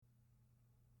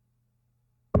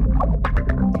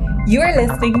You are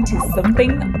listening to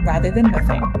Something Rather Than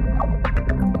Nothing.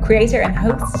 Creator and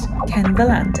host, Ken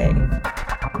Vellante.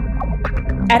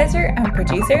 Editor and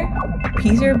producer,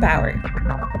 Peter Bauer.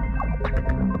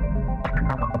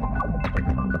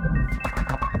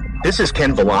 This is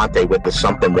Ken Vellante with the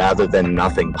Something Rather Than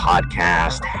Nothing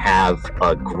podcast. Have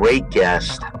a great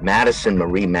guest, Madison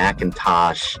Marie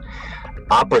McIntosh,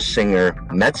 opera singer,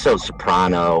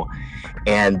 mezzo-soprano,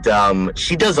 and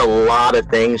she does a lot of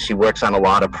things. She works on a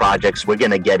lot of projects. We're going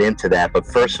to get into that. But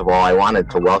first of all, I wanted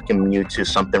to welcome you to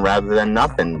Something Rather Than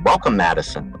Nothing. Welcome,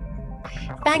 Madison.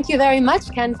 Thank you very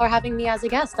much, Ken, for having me as a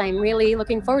guest. I'm really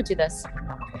looking forward to this.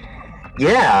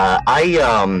 Yeah,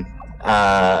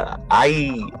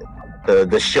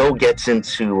 the show gets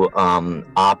into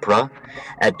opera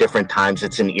at different times.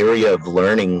 It's an area of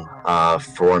learning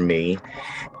for me.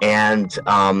 And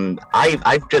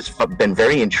I've just been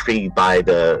very intrigued by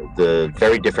the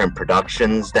very different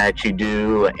productions that you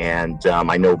do. And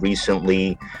I know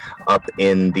recently up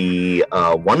in the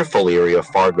wonderful area of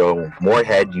Fargo,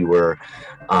 Moorhead, you were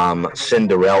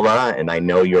Cinderella, and I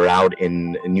know you're out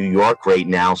in New York right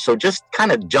now. So just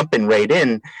kind of jumping right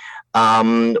in,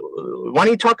 why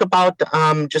don't you talk about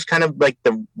just kind of like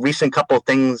the recent couple of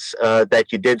things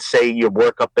that you did, say your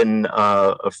work up in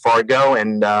Fargo,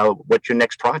 and what your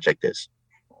next project is?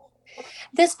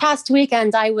 This past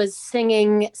weekend, I was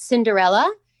singing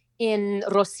Cinderella in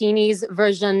Rossini's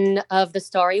version of the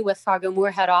story with Fargo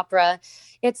Moorhead Opera.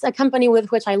 It's a company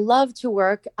with which I love to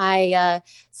work. I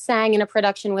sang in a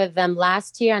production with them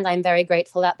last year, and I'm very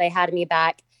grateful that they had me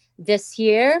back this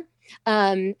year.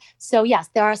 So yes,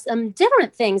 there are some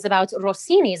different things about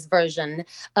Rossini's version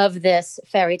of this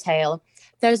fairy tale.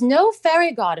 There's no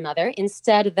fairy godmother.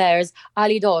 Instead, there's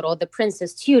Alidoro, the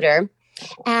prince's tutor.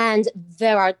 And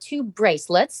there are two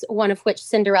bracelets, one of which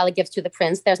Cinderella gives to the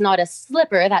prince. There's not a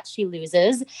slipper that she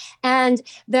loses. And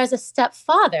there's a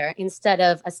stepfather instead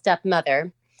of a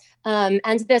stepmother.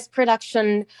 And this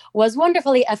production was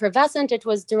wonderfully effervescent. It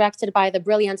was directed by the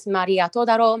brilliant Maria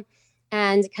Todaro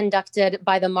and conducted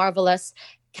by the marvelous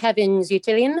Kevin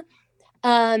Zutelin.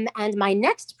 And my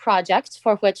next project,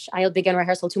 for which I'll begin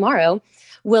rehearsal tomorrow,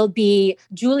 will be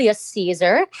Julius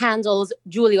Caesar, Handel's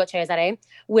Giulio Cesare,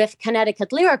 with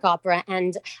Connecticut Lyric Opera.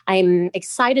 And I'm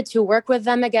excited to work with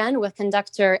them again, with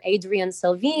conductor Adrian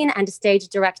Sylvine and stage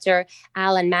director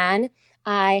Alan Mann.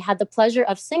 I had the pleasure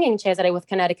of singing Cesare with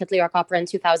Connecticut Lyric Opera in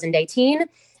 2018.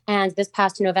 And this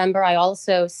past November, I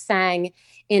also sang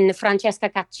in Francesca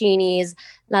Caccini's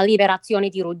La Liberazione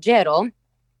di Ruggero.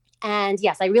 And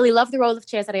yes, I really love the role of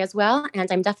Cesare as well.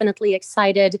 And I'm definitely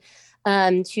excited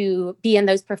to be in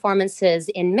those performances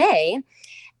in May.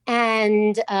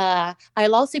 And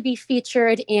I'll also be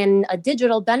featured in a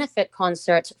digital benefit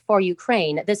concert for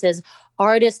Ukraine. This is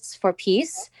Artists for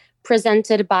Peace,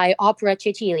 presented by Opera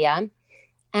Cecilia.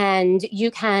 And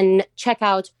you can check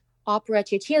out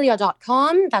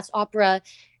operacecilia.com. That's opera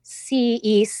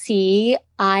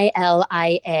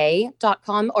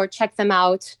CECILIA.com, or check them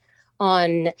out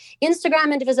on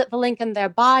Instagram and visit the link in their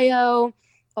bio,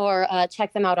 or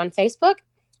check them out on Facebook.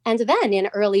 And then in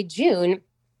early June,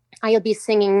 I'll be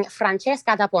singing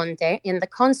Francesca da Ponte in the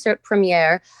concert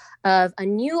premiere of a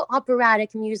new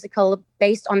operatic musical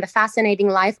based on the fascinating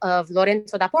life of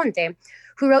Lorenzo da Ponte,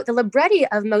 who wrote the libretti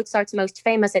of Mozart's most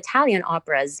famous Italian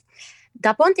operas.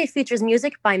 Da Ponte features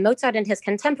music by Mozart and his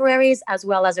contemporaries, as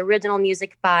well as original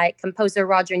music by composer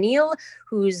Roger Neal,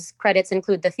 whose credits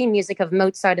include the theme music of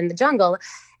Mozart in the Jungle,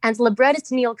 and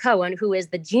librettist Neil Cohen, who is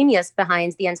the genius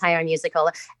behind the entire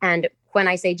musical. And when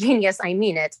I say genius, I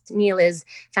mean it. Neil is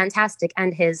fantastic,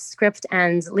 and his script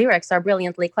and lyrics are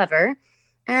brilliantly clever.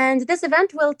 And this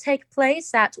event will take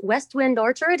place at West Wind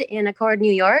Orchard in Accord,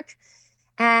 New York.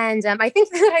 And I think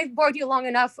that I've bored you long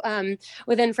enough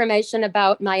with information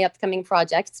about my upcoming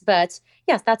projects. But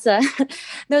yes,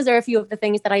 those are a few of the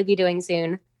things that I'll be doing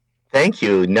soon. Thank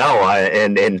you. No,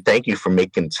 and thank you for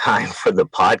making time for the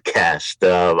podcast.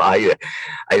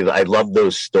 I love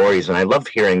those stories, and I love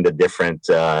hearing the different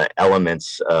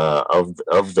elements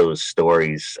of those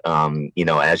stories.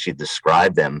 As you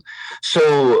describe them.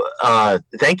 So,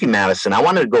 thank you, Madison. I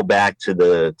wanted to go back to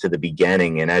the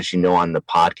beginning, and as you know, on the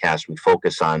podcast, we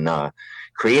focus on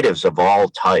creatives of all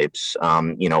types.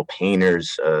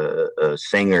 Painters,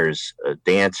 singers,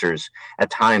 dancers, at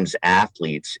times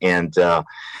athletes, and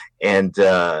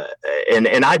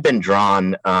I've been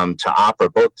drawn to opera,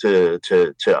 both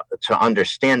to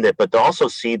understand it, but to also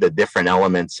see the different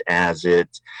elements as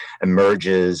it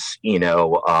emerges,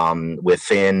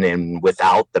 within and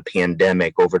without the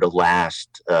pandemic over the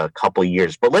last couple of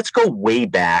years. But let's go way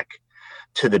back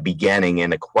to the beginning,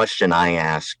 and a question I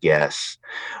ask guests.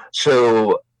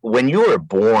 So when you were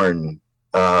born,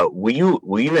 were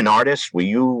you an artist? Were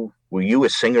you a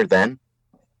singer then?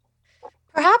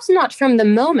 Perhaps not from the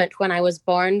moment when I was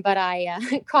born, but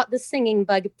I caught the singing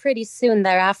bug pretty soon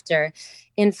thereafter.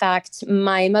 In fact,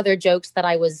 my mother jokes that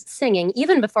I was singing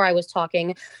even before I was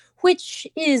talking, which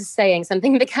is saying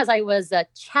something because I was a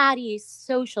chatty,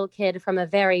 social kid from a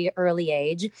very early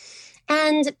age.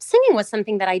 And singing was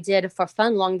something that I did for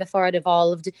fun long before it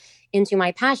evolved into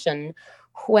my passion.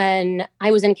 When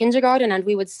I was in kindergarten and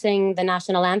we would sing the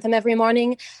national anthem every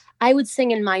morning, I would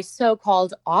sing in my so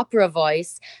called opera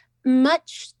voice,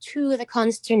 much to the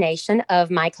consternation of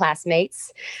my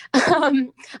classmates. I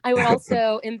would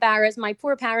also embarrass my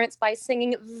poor parents by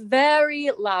singing very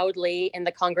loudly in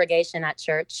the congregation at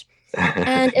church.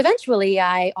 And eventually,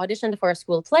 I auditioned for a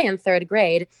school play in third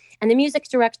grade, and the music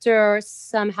director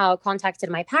somehow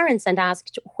contacted my parents and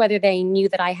asked whether they knew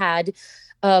that I had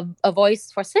a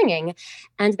voice for singing.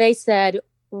 And they said,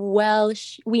 well,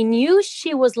 we knew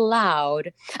she was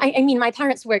loud. I mean, my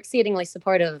parents were exceedingly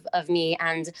supportive of me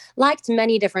and liked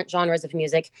many different genres of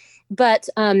music, but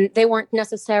they weren't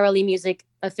necessarily music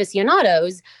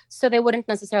aficionados, so they wouldn't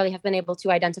necessarily have been able to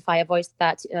identify a voice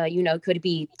that, could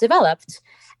be developed.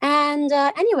 And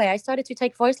anyway, I started to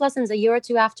take voice lessons a year or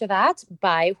two after that,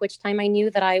 by which time I knew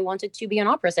that I wanted to be an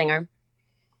opera singer.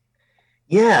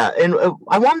 Yeah, and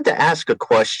I wanted to ask a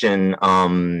question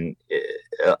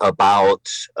about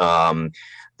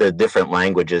the different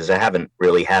languages. I haven't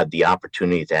really had the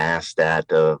opportunity to ask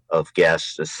that of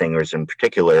guests, the singers in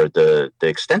particular, the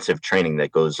extensive training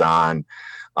that goes on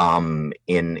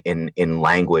in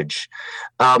language.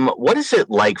 What is it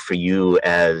like for you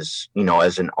as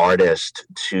as an artist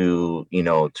to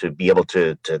be able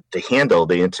to handle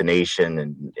the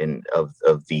intonation and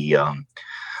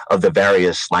of the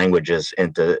various languages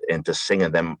and to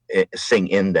sing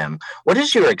in them? What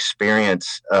is your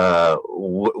experience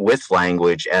with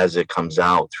language as it comes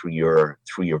out through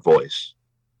your voice?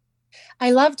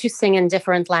 I love to sing in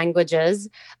different languages,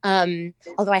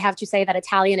 although I have to say that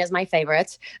Italian is my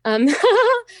favorite.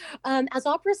 As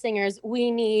opera singers,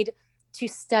 we need to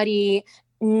study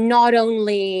not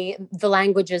only the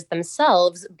languages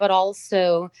themselves, but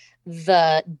also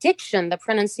the diction, the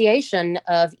pronunciation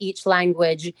of each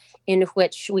language in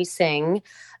which we sing.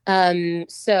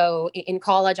 So in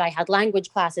college, I had language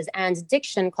classes and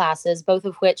diction classes, both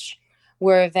of which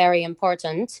were very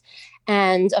important.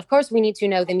 And of course, we need to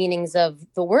know the meanings of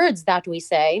the words that we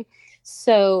say.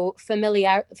 So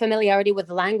familiarity with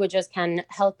the languages can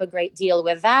help a great deal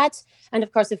with that. And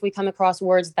of course, if we come across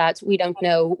words that we don't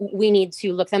know, we need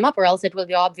to look them up, or else it will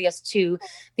be obvious to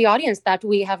the audience that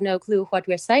we have no clue what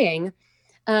we're saying.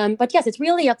 But yes, it's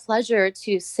really a pleasure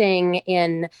to sing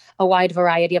in a wide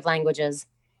variety of languages.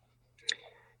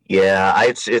 Yeah,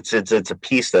 it's a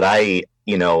piece that I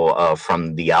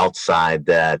from the outside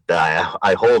that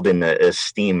I hold in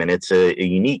esteem, and it's a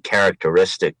unique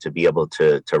characteristic to be able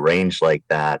to range like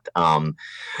that.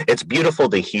 It's beautiful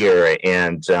to hear,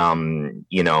 and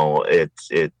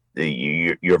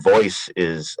your voice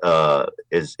is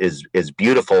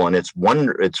beautiful, and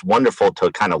it's wonderful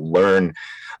to kind of learn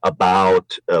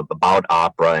about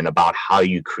opera and about how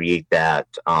you create that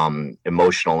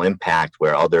emotional impact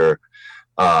where other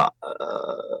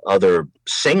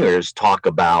singers talk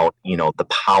about the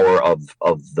power of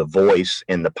the voice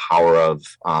and the power of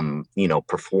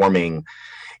performing,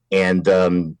 and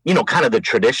kind of the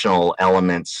traditional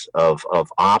elements of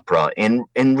opera. And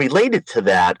related to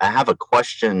that, I have a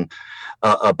question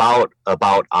about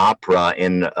opera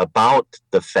and about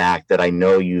the fact that I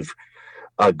know you've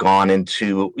gone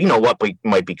into what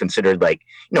might be considered like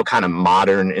kind of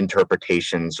modern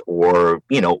interpretations, or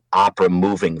opera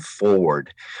moving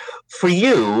forward. For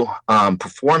you,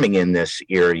 performing in this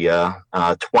area,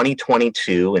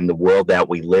 2022, in the world that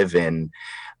we live in,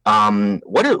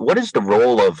 what is the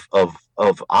role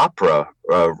of opera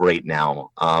right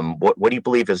now? What do you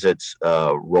believe is its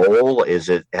role? Has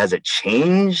it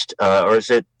changed, or is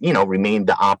it remained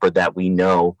the opera that we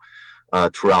know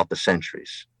throughout the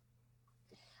centuries?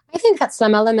 I think that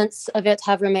some elements of it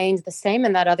have remained the same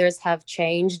and that others have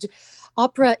changed.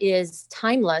 Opera is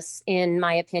timeless, in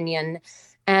my opinion,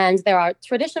 and there are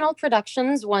traditional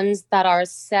productions, ones that are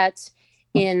set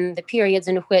in the periods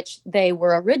in which they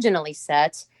were originally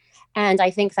set. And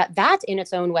I think that in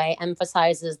its own way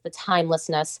emphasizes the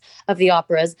timelessness of the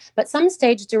operas. But some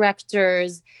stage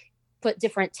directors put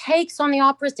different takes on the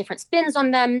operas, different spins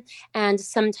on them, and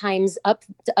sometimes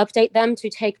update them to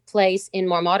take place in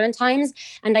more modern times.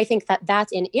 And I think that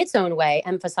in its own way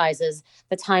emphasizes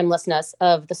the timelessness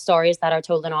of the stories that are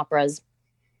told in operas.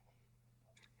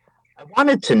 I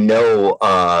wanted to know,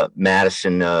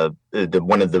 Madison,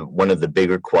 one of the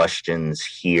bigger questions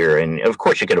here, and of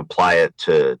course you could apply it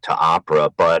to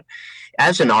opera, but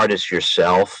as an artist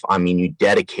yourself, I mean, you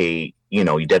dedicate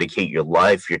your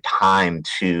life, your time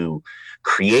to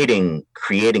creating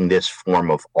this form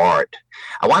of art.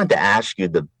 I wanted to ask you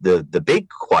the big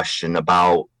question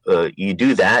about you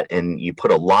do that and you put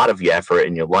a lot of your effort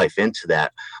and your life into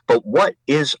that, but what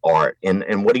is art,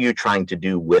 and what are you trying to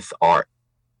do with art?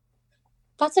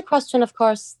 That's a question, of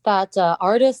course, that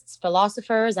artists,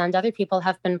 philosophers, and other people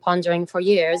have been pondering for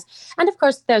years. And of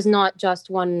course, there's not just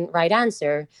one right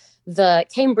answer. The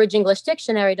Cambridge English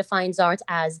Dictionary defines art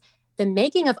as the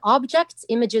making of objects,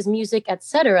 images, music,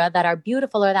 etc., that are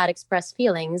beautiful or that express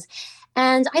feelings.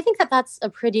 And I think that that's a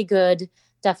pretty good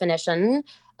definition.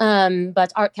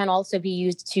 But art can also be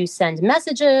used to send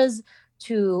messages,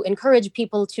 to encourage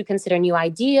people to consider new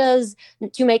ideas,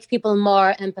 to make people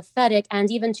more empathetic,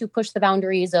 and even to push the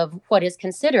boundaries of what is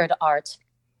considered art.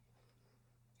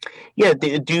 Yeah,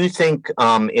 do you think,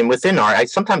 and within art,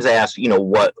 sometimes I ask,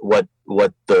 what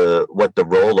the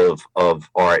role of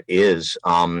art is,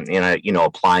 and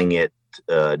applying it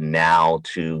now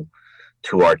to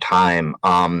our time.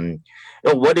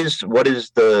 What is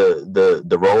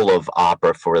the role of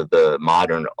opera for the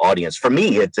modern audience? For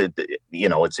me,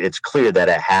 it's clear that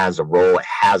it has a role, it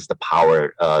has the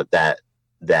power that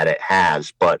it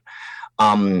has. But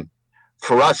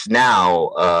for us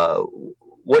now,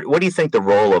 what do you think the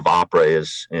role of opera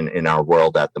is in our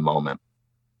world at the moment?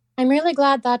 I'm really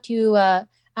glad that you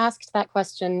asked that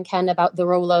question, Ken, about the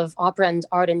role of opera and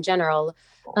art in general.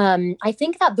 I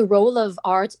think that the role of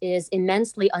art is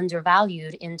immensely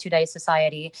undervalued in today's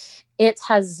society. It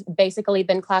has basically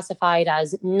been classified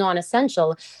as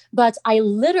non-essential, but I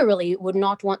literally would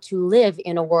not want to live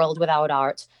in a world without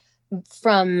art.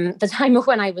 From the time of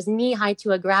when I was knee-high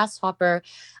to a grasshopper,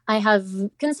 I have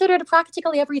considered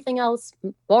practically everything else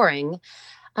boring.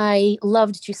 I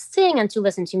loved to sing and to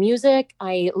listen to music.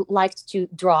 I liked to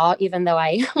draw, even though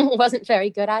I wasn't very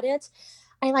good at it.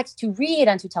 I liked to read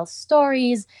and to tell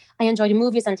stories. I enjoyed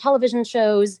movies and television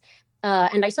shows.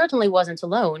 And I certainly wasn't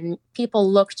alone. People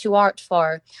look to art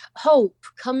for hope,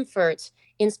 comfort,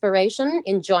 inspiration,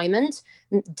 enjoyment,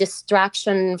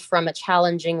 distraction from a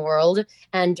challenging world,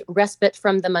 and respite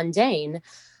from the mundane.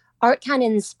 Art can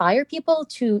inspire people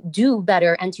to do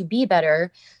better and to be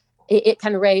better. It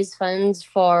can raise funds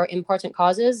for important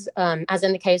causes, as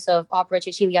in the case of Opera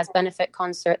Cecilia's benefit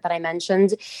concert that I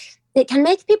mentioned. It can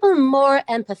make people more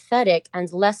empathetic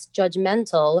and less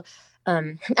judgmental.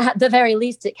 At the very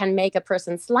least, it can make a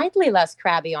person slightly less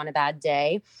crabby on a bad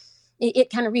day.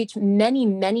 It can reach many,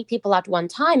 many people at one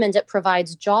time, and it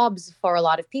provides jobs for a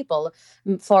lot of people.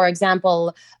 For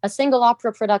example, a single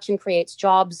opera production creates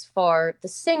jobs for the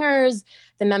singers,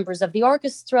 the members of the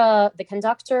orchestra, the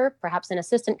conductor, perhaps an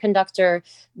assistant conductor,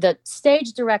 the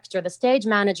stage director, the stage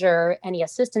manager, any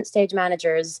assistant stage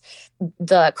managers,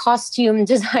 the costume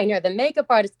designer, the makeup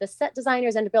artist, the set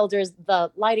designers and builders,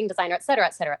 the lighting designer, et cetera,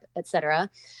 et cetera, et cetera.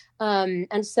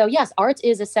 And so, yes, art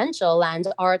is essential and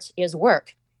art is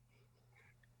work.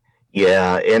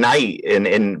 Yeah,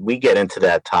 and we get into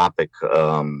that topic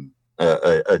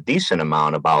a decent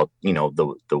amount about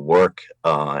the work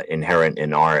inherent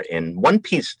in art. And one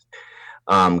piece,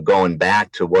 going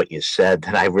back to what you said,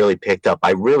 that I really picked up,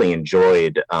 I really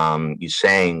enjoyed you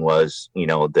saying was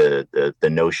the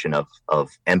notion of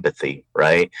empathy,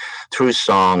 right, through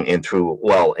song and through,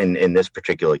 well, in this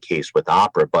particular case with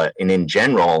opera, but in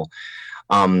general.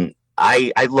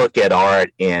 I look at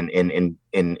art and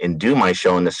do my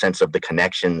show in the sense of the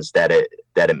connections that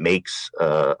it makes,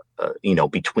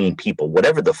 between people,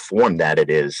 whatever the form that it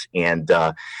is. And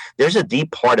there's a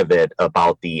deep part of it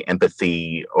about the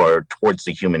empathy or towards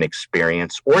the human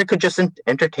experience, or it could just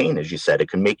entertain, as you said. It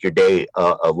can make your day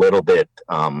a little bit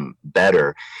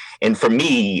better. And for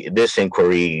me, this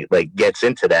inquiry gets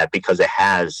into that because it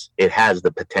has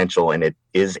the potential, and it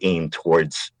is aimed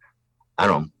towards, I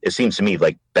don't know, it seems to me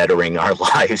like bettering our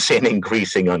lives and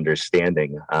increasing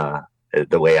understanding,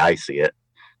 the way I see it.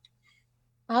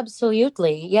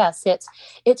 Absolutely. Yes,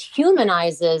 it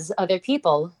humanizes other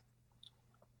people.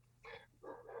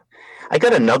 I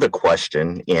got another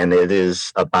question, and it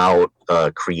is about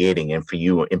creating, and for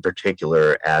you in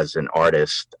particular as an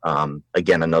artist,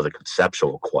 again, another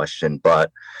conceptual question,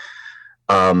 but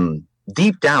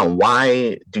deep down,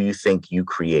 why do you think you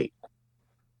create?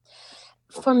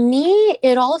 For me,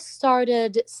 it all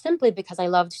started simply because I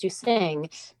loved to sing.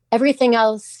 Everything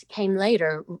else came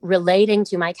later, relating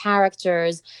to my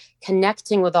characters,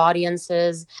 connecting with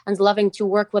audiences, and loving to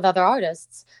work with other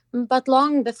artists. But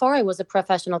long before I was a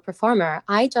professional performer,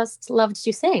 I just loved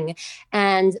to sing.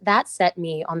 And that set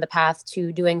me on the path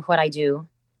to doing what I do.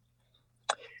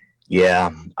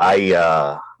 Yeah, and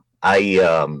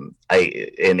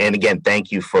again,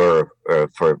 thank you for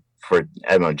I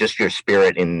don't know, just your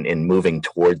spirit in moving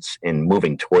towards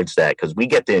that, because we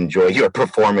get to enjoy your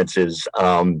performances.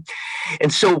 And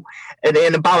so, and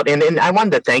I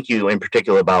wanted to thank you in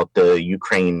particular about the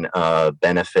Ukraine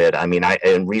benefit. I mean,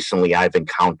 recently I've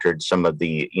encountered some of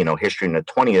the history in the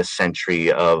 20th century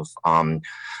of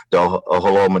the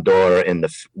Holodomor and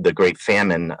the Great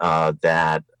Famine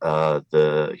that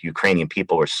the Ukrainian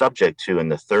people were subject to in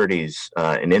the 30s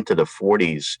and into the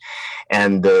 40s,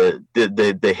 and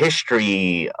the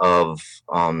history of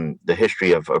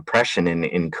oppression and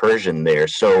incursion there.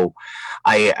 So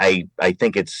I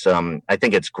think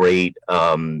it's great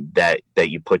that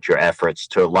you put your efforts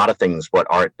to a lot of things. What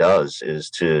art does is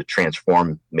to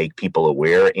transform, make people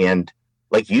aware, and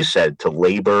like you said, to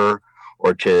labor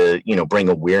or to bring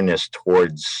awareness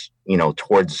towards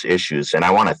issues. And I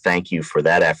want to thank you for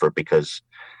that effort, because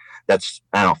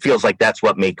feels like that's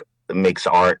what makes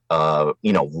art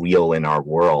real in our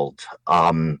world.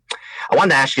 I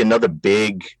wanted to ask you another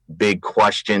big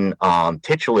question.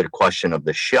 Titular question of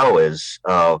the show is,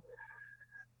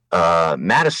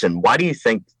 Madison, why do you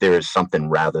think there is something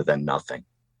rather than nothing?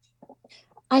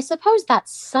 I suppose that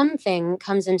something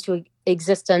comes into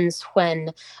existence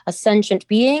when a sentient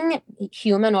being,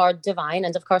 human or divine,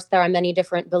 and of course there are many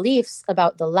different beliefs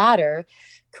about the latter,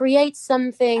 creates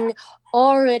something,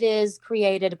 or it is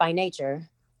created by nature.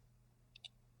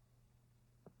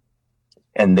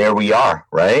 And there we are,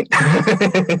 right?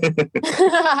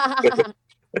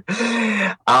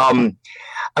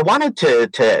 I wanted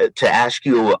to ask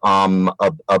you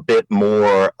a bit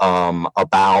more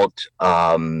about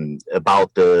the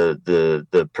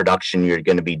production you're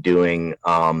going to be doing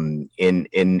in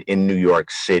New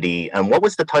York City. And what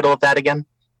was the title of that again?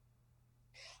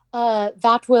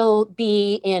 That will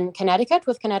be in Connecticut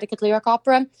with Connecticut Lyric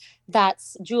Opera.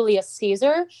 That's Julius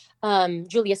Caesar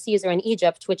in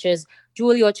Egypt, which is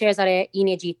Giulio Cesare in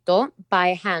Egitto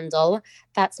by Handel.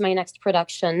 That's my next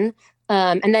production.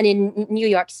 And then in New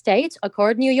York State,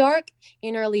 Accord New York,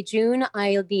 in early June,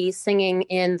 I'll be singing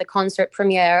in the concert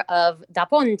premiere of Da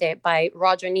Ponte by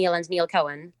Roger Neal and Neil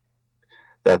Cohen.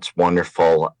 That's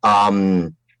wonderful.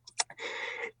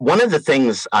 One of the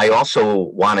things I also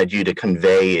wanted you to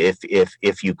convey,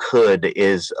 if you could,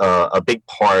 is a big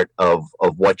part of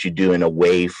what you do in a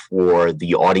way for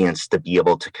the audience to be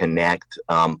able to connect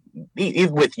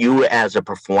either with you as a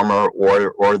performer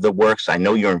or the works. I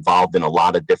know you're involved in a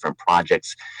lot of different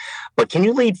projects, but can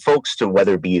you lead folks to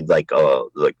whether it be like a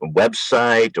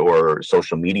website or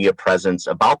social media presence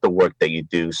about the work that you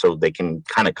do, so they can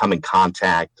kind of come in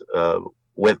contact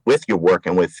with your work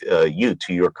and with you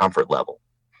to your comfort level?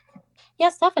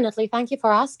 Yes, definitely. Thank you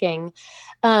for asking.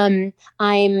 I'm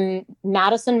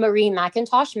Madison Marie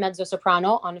McIntosh,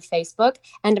 mezzo-soprano on Facebook,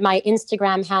 and my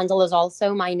Instagram handle is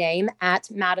also my name, at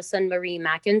Madison Marie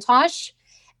McIntosh.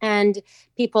 And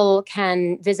people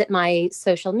can visit my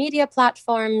social media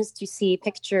platforms to see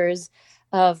pictures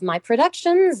of my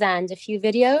productions and a few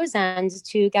videos and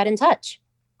to get in touch.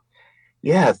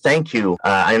 Yeah, thank you.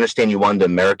 I understand you won the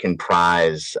American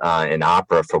Prize in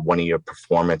Opera for one of your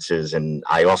performances, and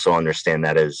I also understand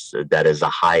that is a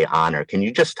high honor. Can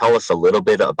you just tell us a little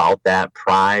bit about that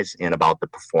prize and about the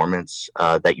performance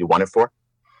that you won it for?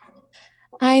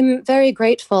 I'm very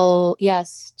grateful,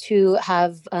 yes, to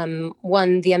have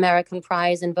won the American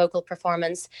Prize in Vocal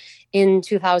Performance in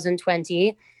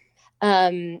 2020.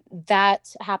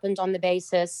 That happened on the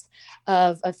basis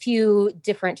of a few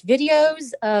different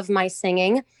videos of my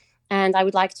singing. And I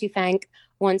would like to thank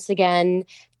once again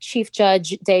Chief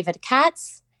Judge David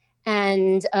Katz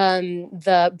and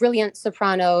the brilliant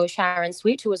soprano Sharon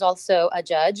Sweet, who was also a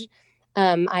judge.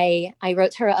 I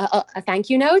wrote her a thank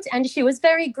you note, and she was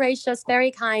very gracious, very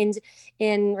kind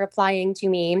in replying to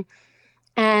me.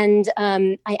 And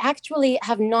I actually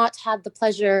have not had the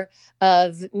pleasure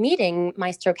of meeting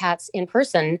Maestro Katz in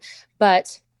person,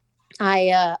 but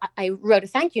I wrote a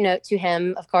thank you note to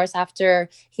him, of course, after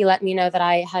he let me know that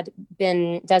I had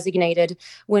been designated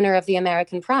winner of the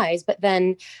American Prize. But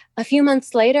then a few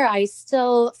months later, I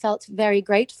still felt very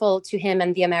grateful to him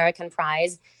and the American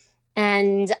Prize.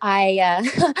 And I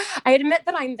admit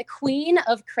that I'm the queen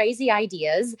of crazy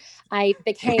ideas. I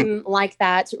became like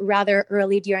that rather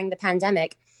early during the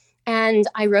pandemic. And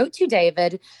I wrote to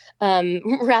David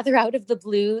rather out of the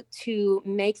blue to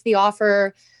make the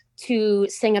offer to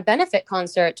sing a benefit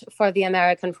concert for the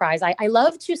American Prize. I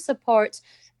love to support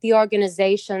the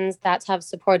organizations that have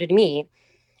supported me.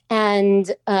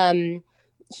 And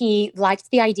he liked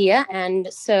the idea.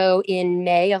 And so in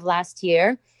May of last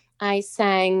year, I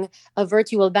sang a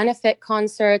virtual benefit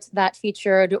concert that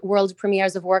featured world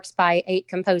premieres of works by 8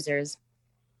 composers.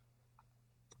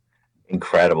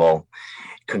 Incredible.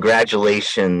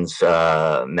 Congratulations,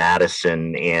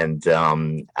 Madison. And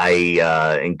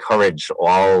I encourage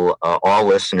all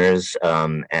listeners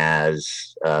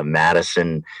as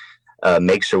Madison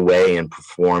makes her way and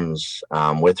performs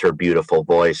with her beautiful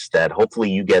voice, that hopefully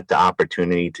you get the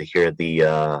opportunity to hear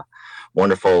the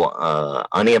wonderful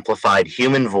unamplified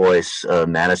human voice of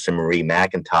Madison Marie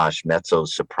McIntosh,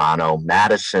 mezzo-soprano.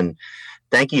 Madison,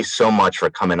 thank you so much for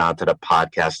coming on to the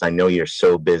podcast. I know you're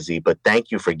so busy, but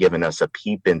thank you for giving us a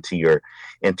peep into your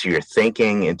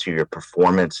thinking, into your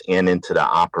performance, and into the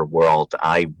opera world.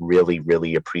 I really,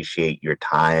 really appreciate your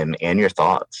time and your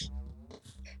thoughts.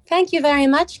 Thank you very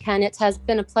much, Ken. It has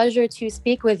been a pleasure to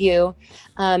speak with you.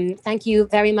 Thank you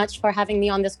very much for having me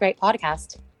on this great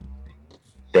podcast.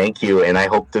 Thank you, and I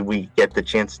hope that we get the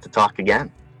chance to talk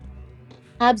again.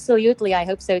 Absolutely, I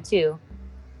hope so too.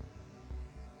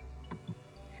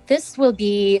 This will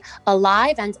be a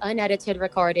live and unedited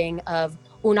recording of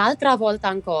Un'altra volta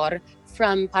ancor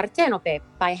from Partenope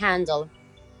by Handel.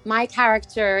 My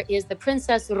character is the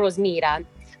Princess Rosmira,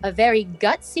 a very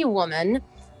gutsy woman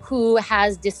who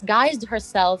has disguised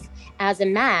herself as a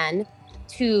man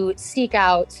to seek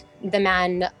out the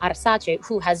man Arsace,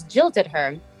 who has jilted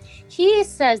her. He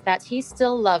says that he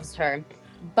still loves her,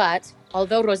 but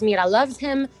although Rosmira loves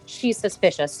him, she's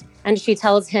suspicious. And she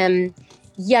tells him,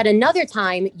 "Yet another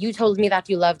time you told me that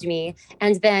you loved me,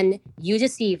 and then you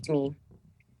deceived me."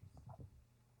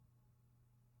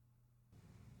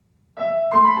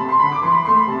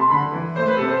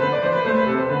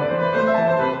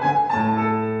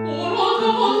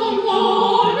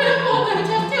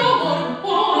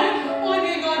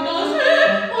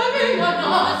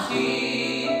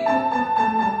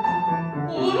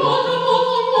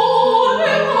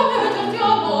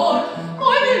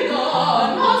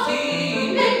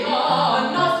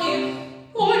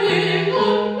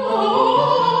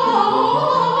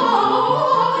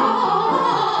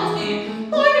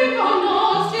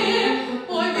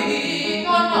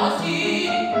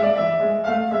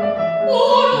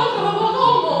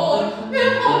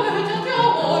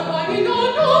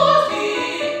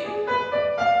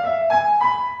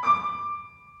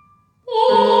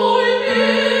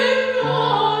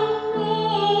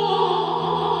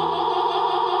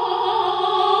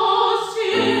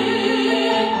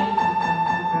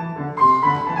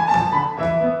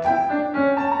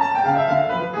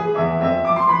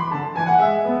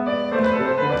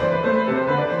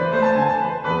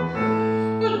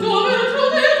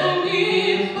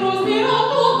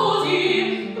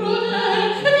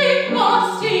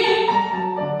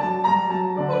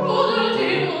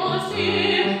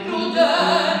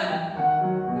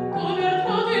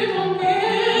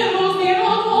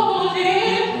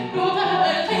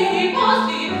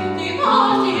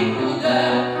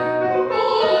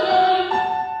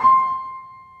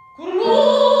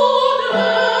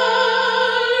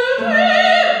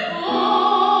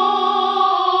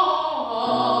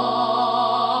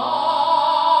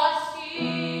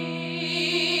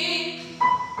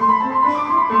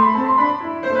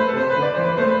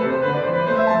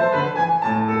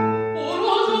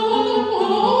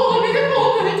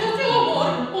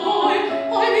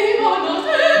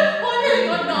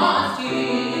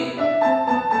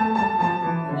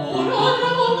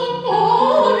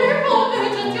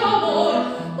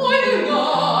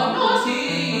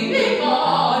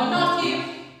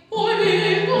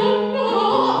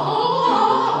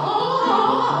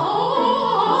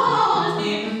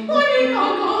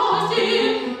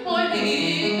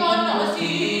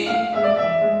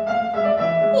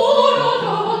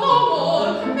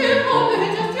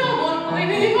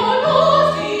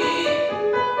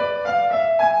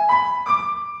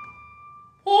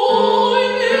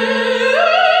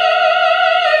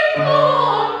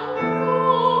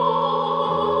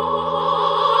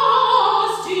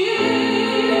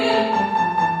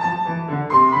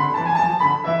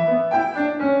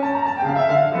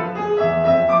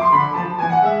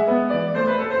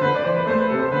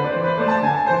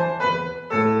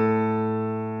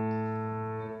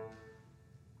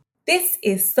 This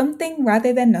is Something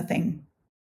Rather Than Nothing.